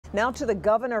Now to the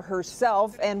governor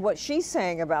herself and what she's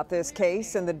saying about this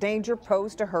case and the danger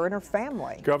posed to her and her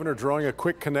family. Governor drawing a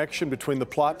quick connection between the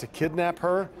plot to kidnap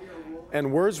her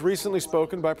and words recently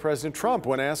spoken by President Trump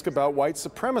when asked about white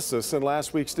supremacists in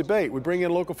last week's debate. We bring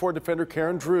in Local 4 defender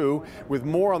Karen Drew with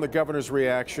more on the governor's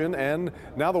reaction, and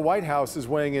now the White House is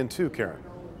weighing in too, Karen.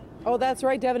 Oh, that's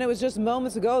right, Devin. It was just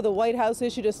moments ago the White House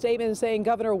issued a statement saying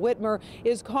Governor Whitmer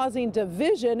is causing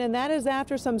division, and that is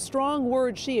after some strong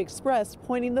words she expressed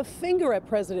pointing the finger at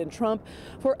President Trump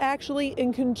for actually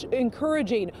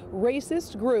encouraging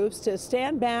racist groups to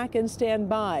stand back and stand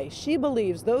by. She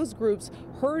believes those groups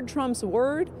heard Trump's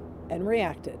word and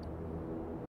reacted.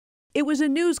 It was a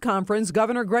news conference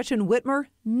Governor Gretchen Whitmer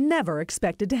never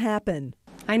expected to happen.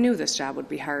 I knew this job would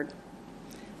be hard,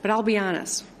 but I'll be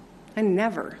honest. I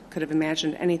never could have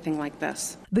imagined anything like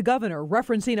this. The governor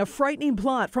referencing a frightening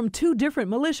plot from two different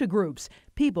militia groups,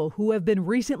 people who have been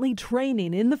recently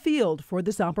training in the field for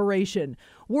this operation,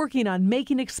 working on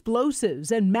making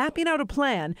explosives and mapping out a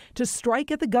plan to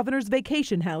strike at the governor's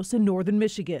vacation house in northern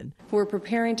Michigan. Who were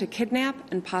preparing to kidnap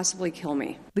and possibly kill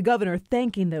me. The governor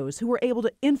thanking those who were able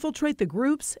to infiltrate the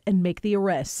groups and make the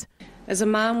arrests. As a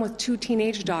mom with 2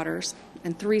 teenage daughters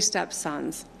and 3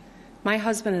 stepsons, my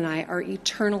husband and I are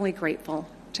eternally grateful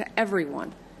to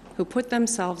everyone who put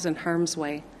themselves in harm's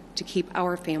way to keep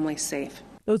our family safe.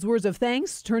 Those words of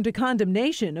thanks turned to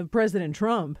condemnation of President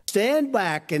Trump. Stand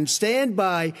back and stand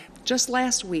by. Just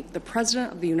last week, the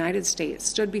President of the United States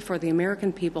stood before the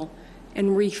American people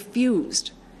and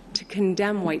refused to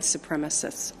condemn white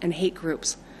supremacists and hate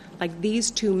groups like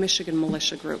these 2 Michigan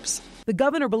militia groups. The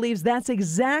governor believes that's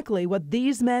exactly what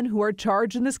these men who are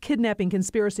charged in this kidnapping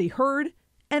conspiracy heard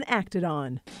and acted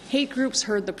on. Hate groups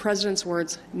heard the president's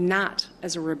words not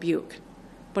as a rebuke,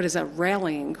 but as a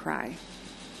rallying cry,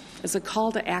 as a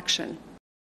call to action.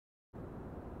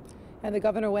 And the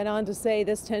governor went on to say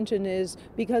this tension is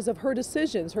because of her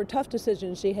decisions, her tough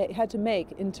decisions she had to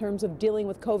make in terms of dealing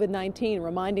with COVID-19,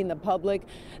 reminding the public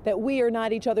that we are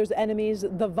not each other's enemies,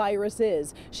 the virus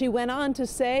is. She went on to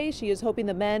say she is hoping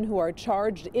the men who are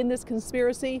charged in this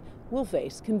conspiracy will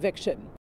face conviction.